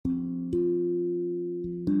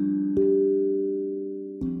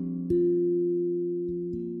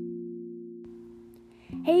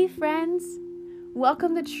Hey friends,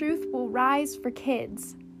 welcome to Truth Will Rise for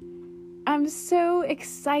Kids. I'm so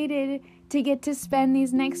excited to get to spend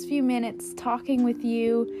these next few minutes talking with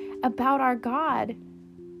you about our God.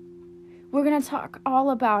 We're going to talk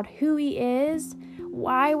all about who He is,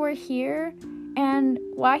 why we're here, and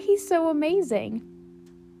why He's so amazing.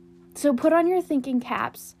 So put on your thinking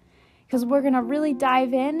caps, because we're going to really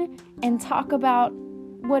dive in and talk about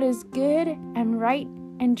what is good and right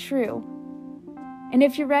and true. And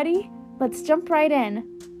if you're ready, let's jump right in.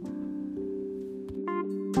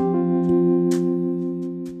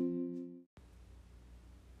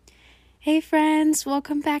 Hey friends,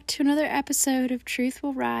 welcome back to another episode of Truth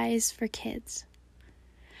Will Rise for Kids.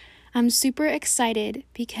 I'm super excited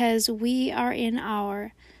because we are in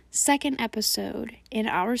our second episode in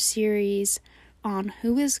our series on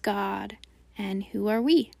who is God and who are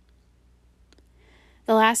we.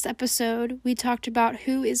 The last episode, we talked about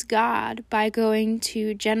who is God by going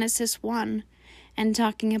to Genesis 1 and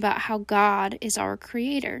talking about how God is our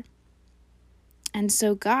creator. And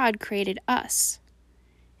so God created us.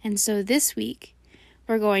 And so this week,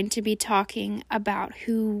 we're going to be talking about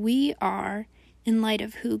who we are in light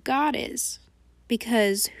of who God is,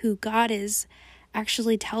 because who God is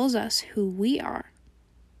actually tells us who we are.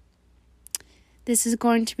 This is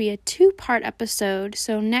going to be a 2-part episode,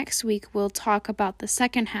 so next week we'll talk about the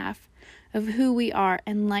second half of who we are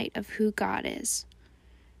in light of who God is.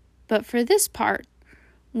 But for this part,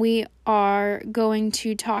 we are going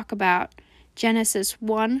to talk about Genesis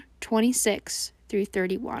 1:26 through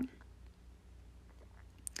 31.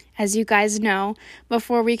 As you guys know,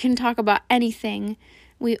 before we can talk about anything,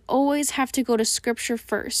 we always have to go to Scripture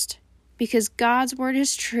first, because God's Word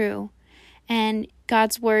is true, and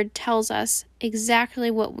God's Word tells us exactly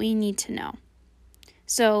what we need to know.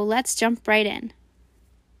 So let's jump right in.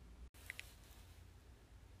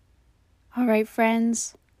 All right,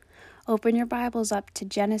 friends, open your Bibles up to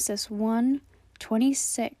Genesis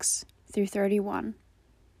 1:26 through 31.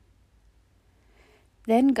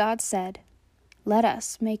 Then God said, "Let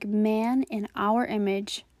us make man in our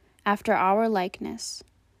image, after our likeness,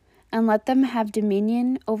 and let them have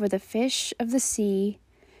dominion over the fish of the sea,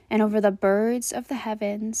 and over the birds of the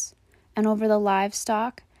heavens, and over the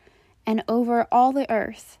livestock, and over all the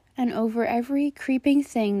earth, and over every creeping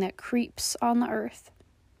thing that creeps on the earth."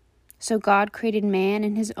 So God created man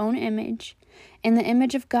in His own image. In the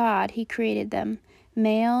image of God He created them,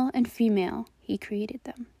 male and female He created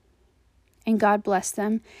them. And God blessed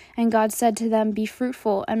them, and God said to them, "Be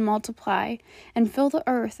fruitful and multiply, and fill the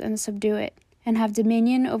earth and subdue it, and have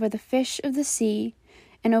dominion over the fish of the sea,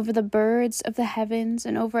 and over the birds of the heavens,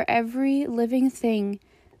 and over every living thing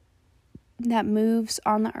that moves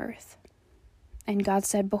on the earth." And God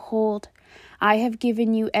said, "Behold, I have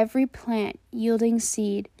given you every plant yielding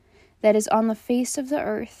seed that is on the face of the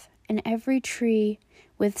earth, and every tree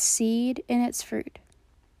with seed in its fruit.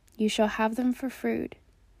 You shall have them for food.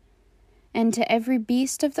 And to every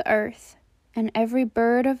beast of the earth, and every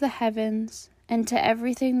bird of the heavens, and to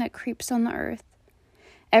everything that creeps on the earth,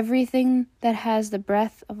 everything that has the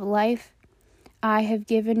breath of life, I have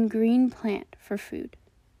given green plant for food."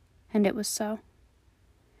 And it was so.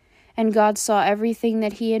 And God saw everything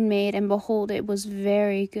that He had made, and behold, it was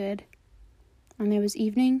very good. And there was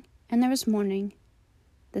evening, and there was morning,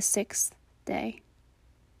 the 6th day.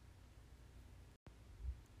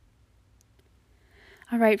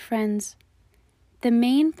 All right, friends. The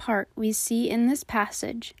main part we see in this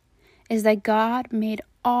passage is that God made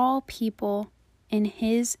all people in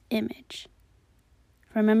His image.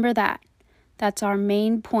 Remember that. That's our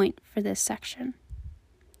main point for this section.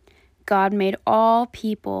 God made all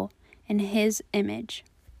people in His image.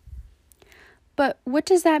 But what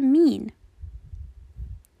does that mean?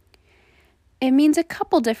 It means a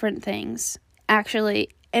couple different things. Actually,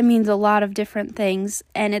 it means a lot of different things,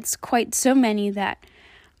 and it's quite so many that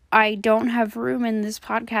I don't have room in this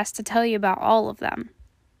podcast to tell you about all of them.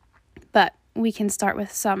 But we can start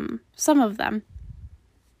with some of them.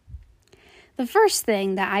 The first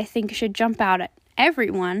thing that I think should jump out at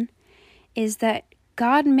everyone is that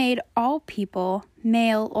God made all people,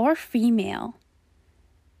 male or female,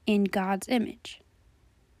 in God's image.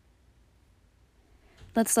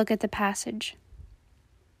 Let's look at the passage.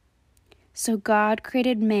 So God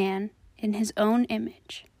created man in His own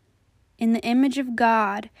image. In the image of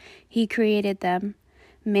God, He created them.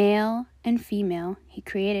 Male and female, He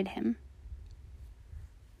created him.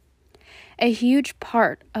 A huge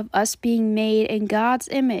part of us being made in God's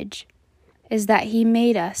image is that He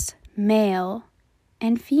made us male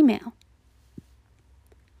and female.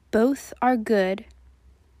 Both are good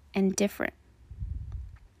and different.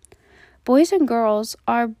 Boys and girls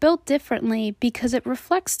are built differently because it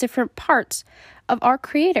reflects different parts of our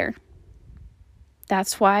Creator.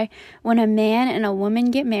 That's why when a man and a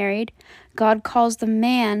woman get married, God calls the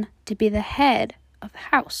man to be the head of the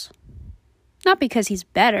house. Not because he's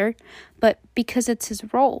better, but because it's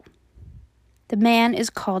his role. The man is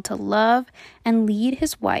called to love and lead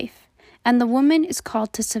his wife, and the woman is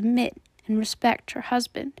called to submit and respect her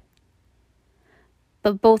husband.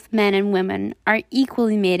 But both men and women are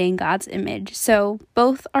equally made in God's image, so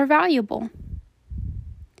both are valuable.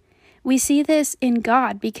 We see this in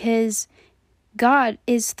God because God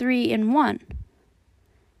is 3 in 1.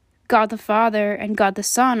 God the Father and God the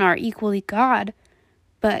Son are equally God,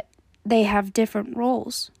 but they have different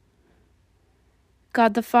roles.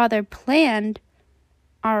 God the Father planned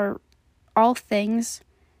all things,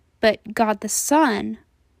 but God the Son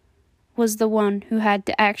was the one who had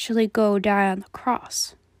to actually go die on the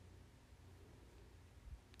cross.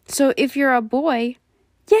 So if you're a boy,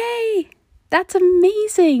 yay! That's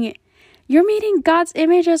amazing! You're made in God's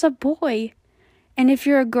image as a boy. And if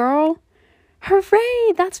you're a girl,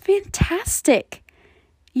 hooray! That's fantastic!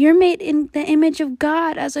 You're made in the image of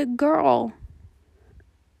God as a girl.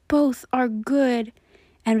 Both are good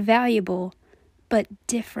and valuable, but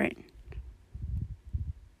different.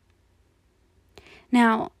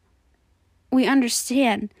 Now, we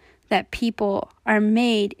understand that people are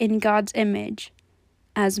made in God's image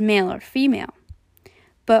as male or female.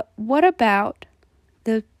 But what about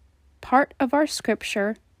the part of our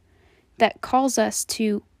scripture that calls us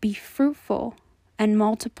to be fruitful and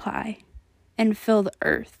multiply and fill the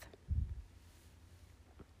earth?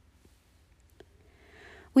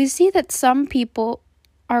 We see that some people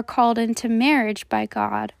are called into marriage by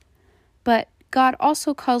God, but God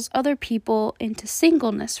also calls other people into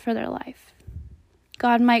singleness for their life.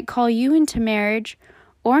 God might call you into marriage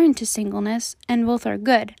or into singleness, and both are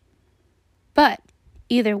good. But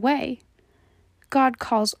either way, God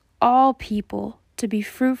calls all people to be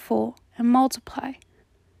fruitful and multiply.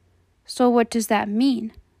 So what does that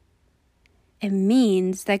mean? It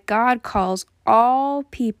means that God calls all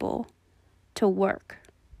people to work.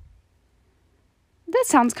 That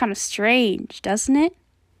sounds kind of strange, doesn't it?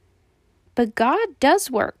 But God does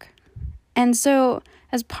work. And so,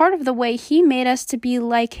 as part of the way He made us to be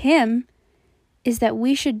like Him, is that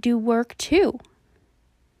we should do work too.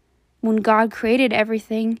 When God created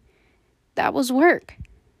everything, that was work.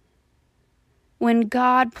 When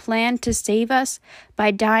God planned to save us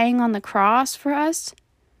by dying on the cross for us,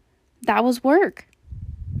 that was work.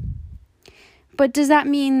 But does that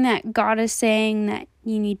mean that God is saying that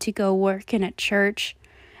you need to go work in a church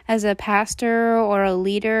as a pastor or a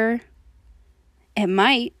leader? It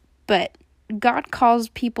might, but God calls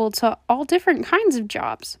people to all different kinds of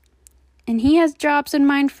jobs. And He has jobs in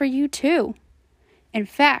mind for you too. In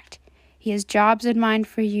fact, He has jobs in mind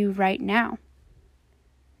for you right now.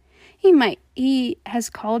 He has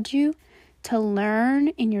called you to learn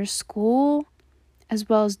in your school, as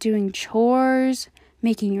well as doing chores,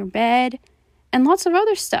 making your bed, and lots of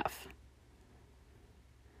other stuff.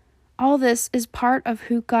 All this is part of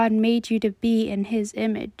who God made you to be in His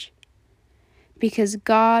image. Because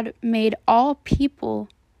God made all people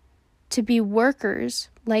to be workers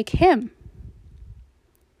like Him.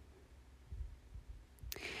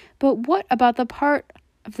 But what about the part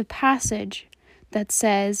of the passage that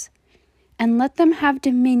says, "And let them have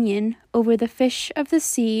dominion over the fish of the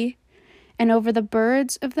sea, and over the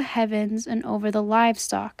birds of the heavens, and over the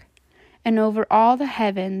livestock, and over all the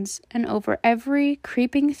heavens, and over every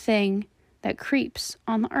creeping thing that creeps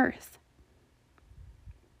on the earth."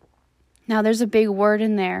 Now there's a big word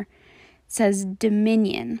in there. It says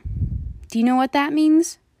dominion. Do you know what that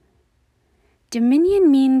means? Dominion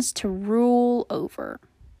means to rule over,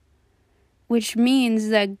 which means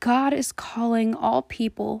that God is calling all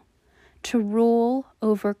people to rule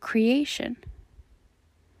over creation.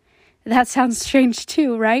 That sounds strange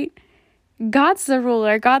too, right? God's the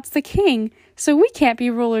ruler, God's the king, so we can't be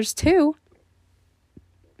rulers too.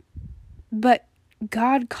 But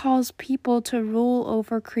God calls people to rule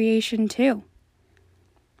over creation too.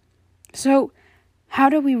 So, how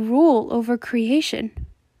do we rule over creation?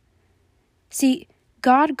 See,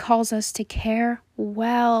 God calls us to care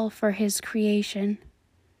well for His creation.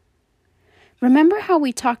 Remember how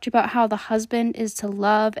we talked about how the husband is to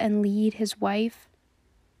love and lead his wife?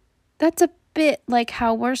 That's a bit like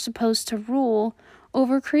how we're supposed to rule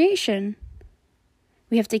over creation.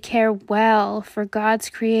 We have to care well for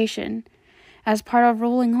God's creation as part of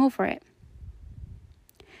ruling over it.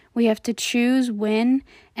 We have to choose when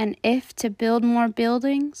and if to build more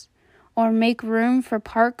buildings or make room for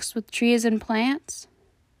parks with trees and plants.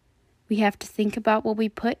 We have to think about what we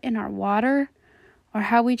put in our water or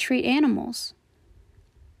how we treat animals.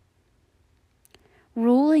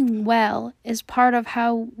 Ruling well is part of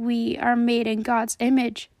how we are made in God's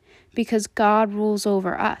image because God rules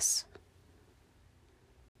over us.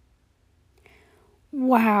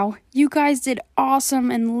 Wow, you guys did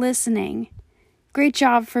awesome in listening. Great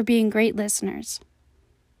job for being great listeners.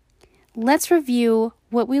 Let's review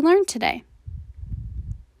what we learned today.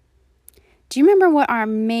 Do you remember what our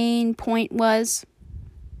main point was?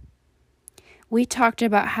 We talked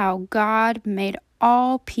about how God made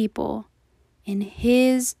all people in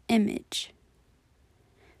His image.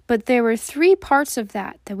 But there were 3 parts of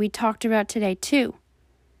that we talked about today too.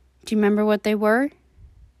 Do you remember what they were?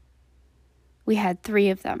 We had 3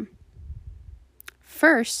 of them.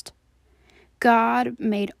 First, God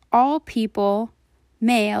made all people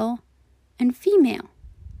male and female.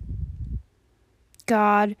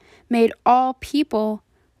 God made all people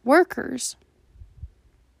workers.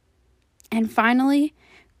 And finally,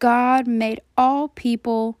 God made all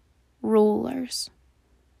people rulers.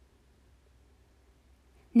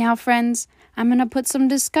 Now, friends, I'm going to put some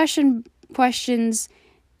discussion questions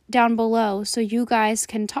down below so you guys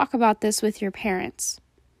can talk about this with your parents.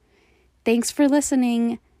 Thanks for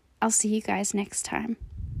listening. I'll see you guys next time.